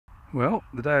Well,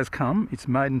 the day has come. It's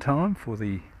Maiden time for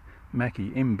the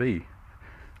Macchi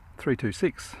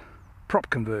MB-326 prop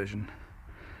conversion.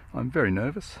 I'm very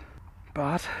nervous,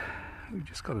 but we've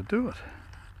just got to do it.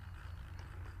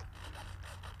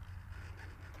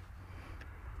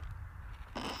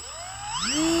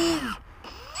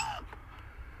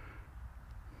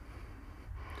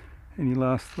 Any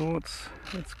last thoughts?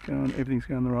 That's going, everything's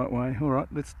going the right way. All right,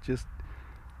 let's just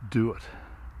do it.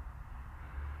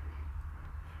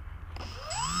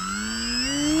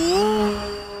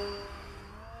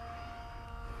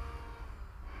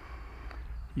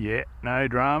 Yeah, no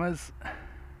dramas.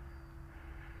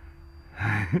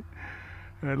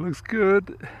 That looks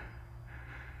good.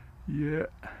 Yeah.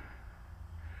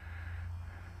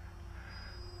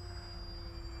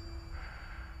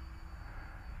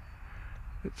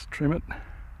 Let's trim it.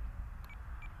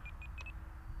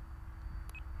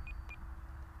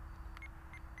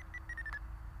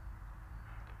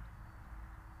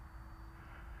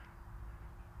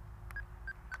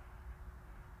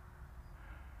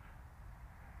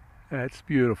 That's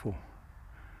beautiful.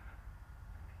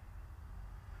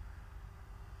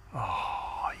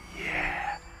 Oh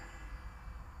yeah.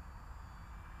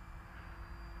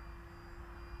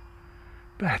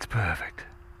 That's perfect.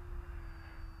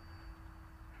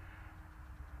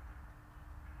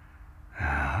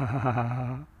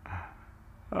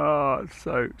 Oh, it's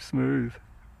so smooth.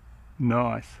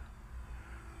 Nice.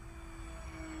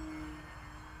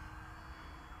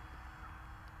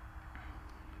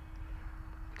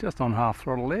 Just on half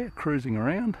throttle there, cruising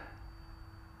around.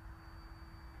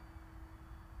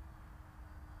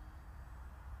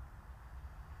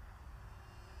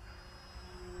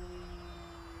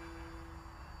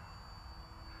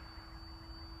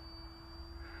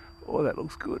 Oh, that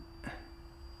looks good.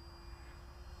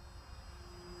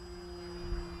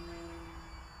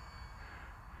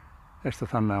 That's the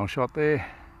thumbnail shot there.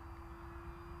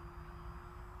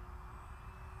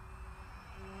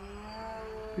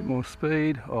 Bit more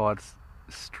speed. Oh, it's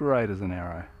straight as an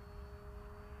arrow.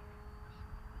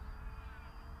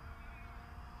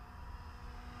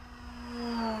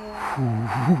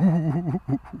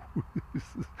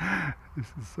 This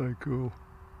is so cool.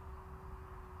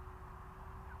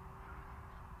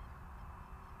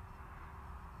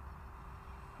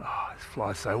 Oh, this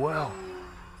flies so well.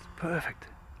 It's perfect.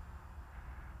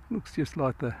 Looks just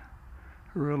like the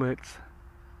Roulettes.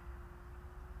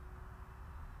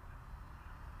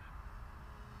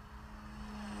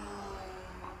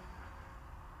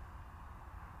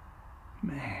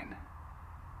 Man,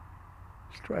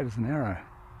 straight as an arrow.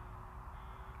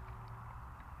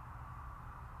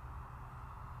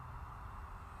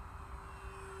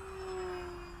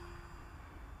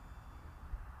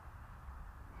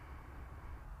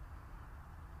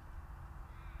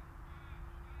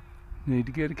 Need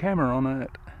to get a camera on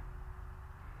it,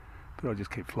 but I'll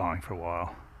just keep flying for a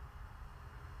while.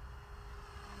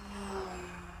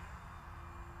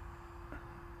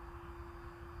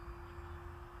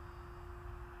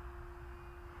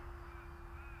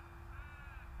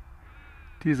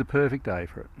 It is a perfect day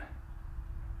for it.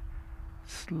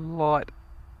 Slight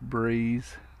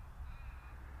breeze,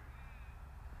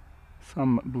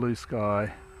 some blue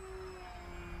sky.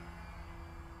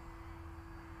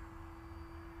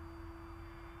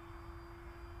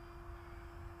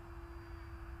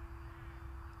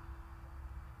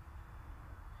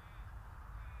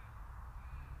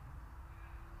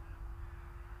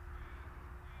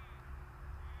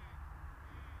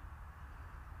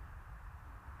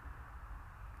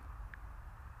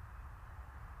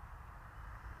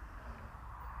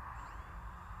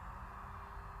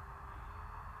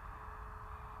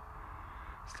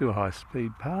 Still a high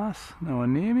speed pass, no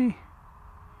one near me.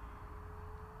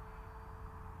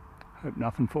 Hope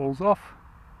nothing falls off.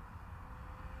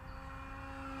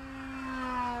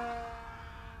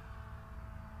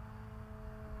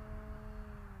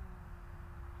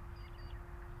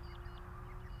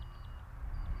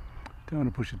 Don't want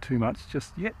to push it too much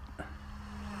just yet.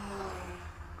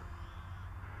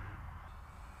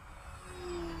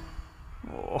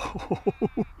 Oh,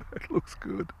 that looks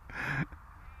good.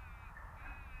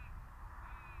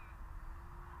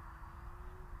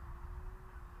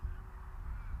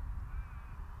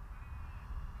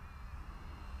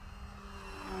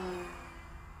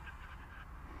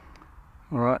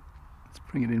 Alright, let's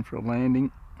bring it in for a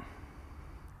landing.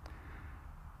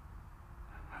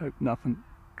 Hope nothing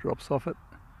drops off it.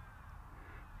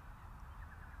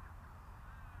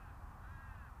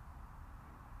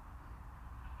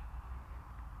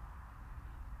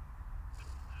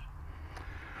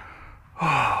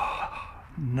 Oh,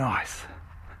 nice.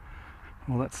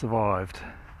 Well, that survived.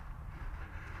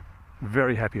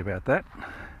 Very happy about that.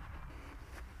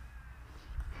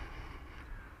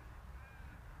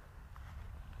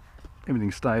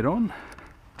 Everything stayed on.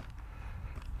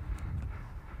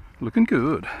 Looking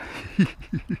good.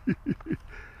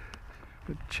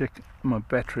 But check my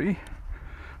battery.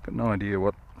 Got no idea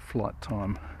what flight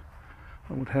time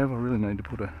I would have. I really need to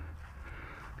put a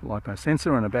LiPo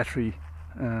sensor and a battery,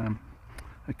 a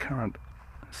current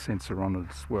sensor on it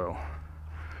as well.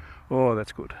 Oh,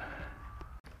 that's good.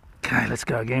 Okay, let's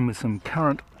go again with some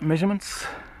current measurements.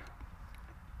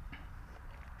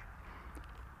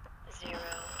 0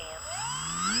 amps.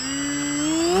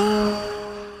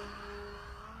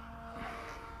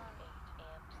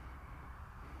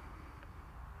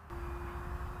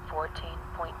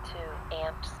 14.2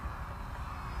 amps.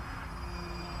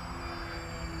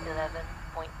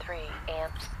 11.3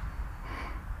 amps.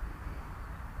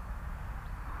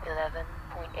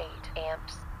 11.8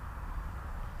 amps.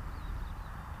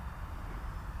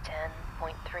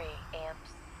 10.3 amps.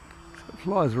 So it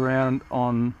flies around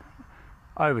on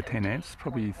over 10 amps,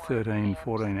 probably 13,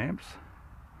 14 amps.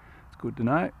 It's good to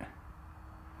know.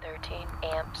 13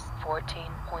 amps,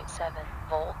 14.7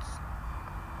 volts.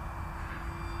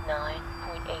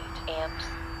 9.8 amps.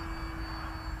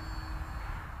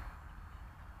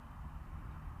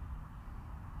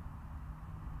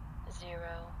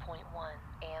 0.1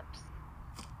 amps.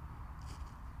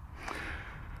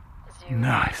 0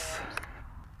 Nice. amps.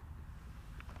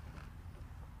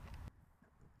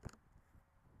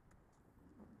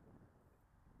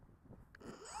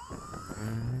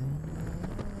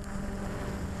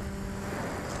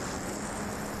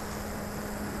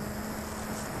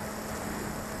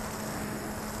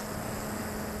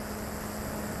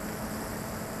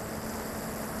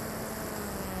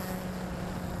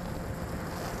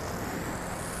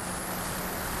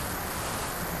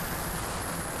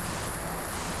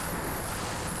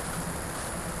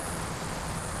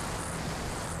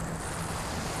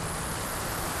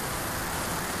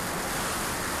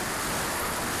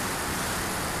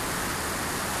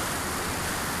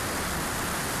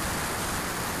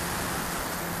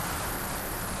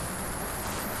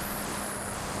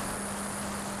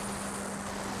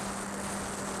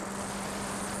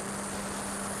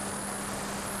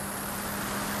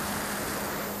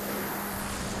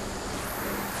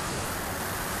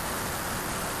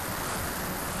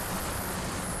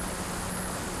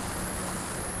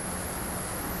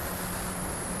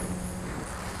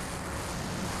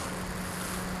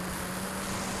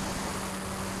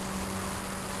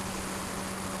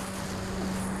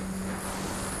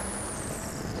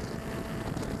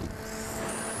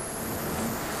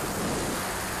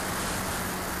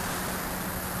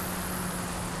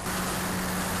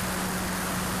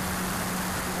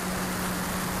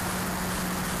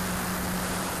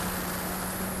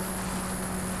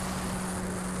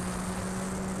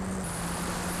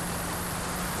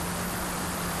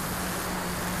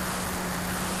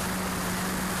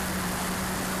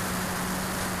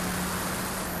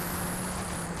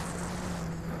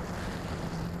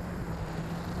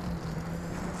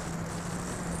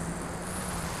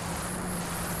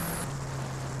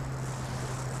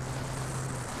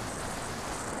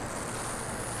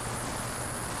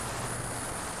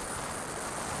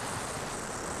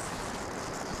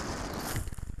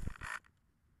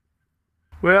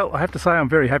 Well, I have to say I'm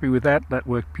very happy with that. That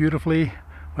worked beautifully.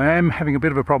 I am having a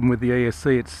bit of a problem with the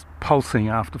ESC. It's pulsing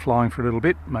after flying for a little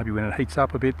bit, maybe when it heats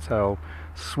up a bit, so I'll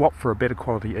swap for a better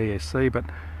quality ESC, but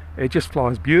it just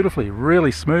flies beautifully,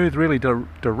 really smooth, really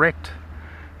direct,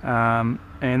 and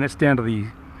that's down to the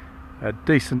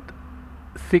decent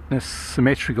thickness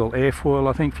symmetrical airfoil.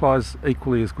 I think flies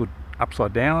equally as good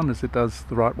upside down as it does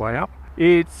the right way up.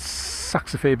 It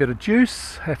sucks a fair bit of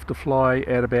juice, have to fly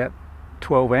at about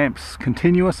 12 amps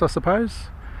continuous, I suppose,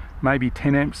 maybe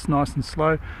 10 amps nice and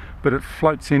slow, but it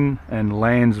floats in and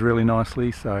lands really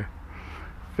nicely, so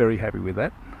very happy with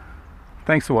that.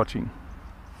 Thanks for watching.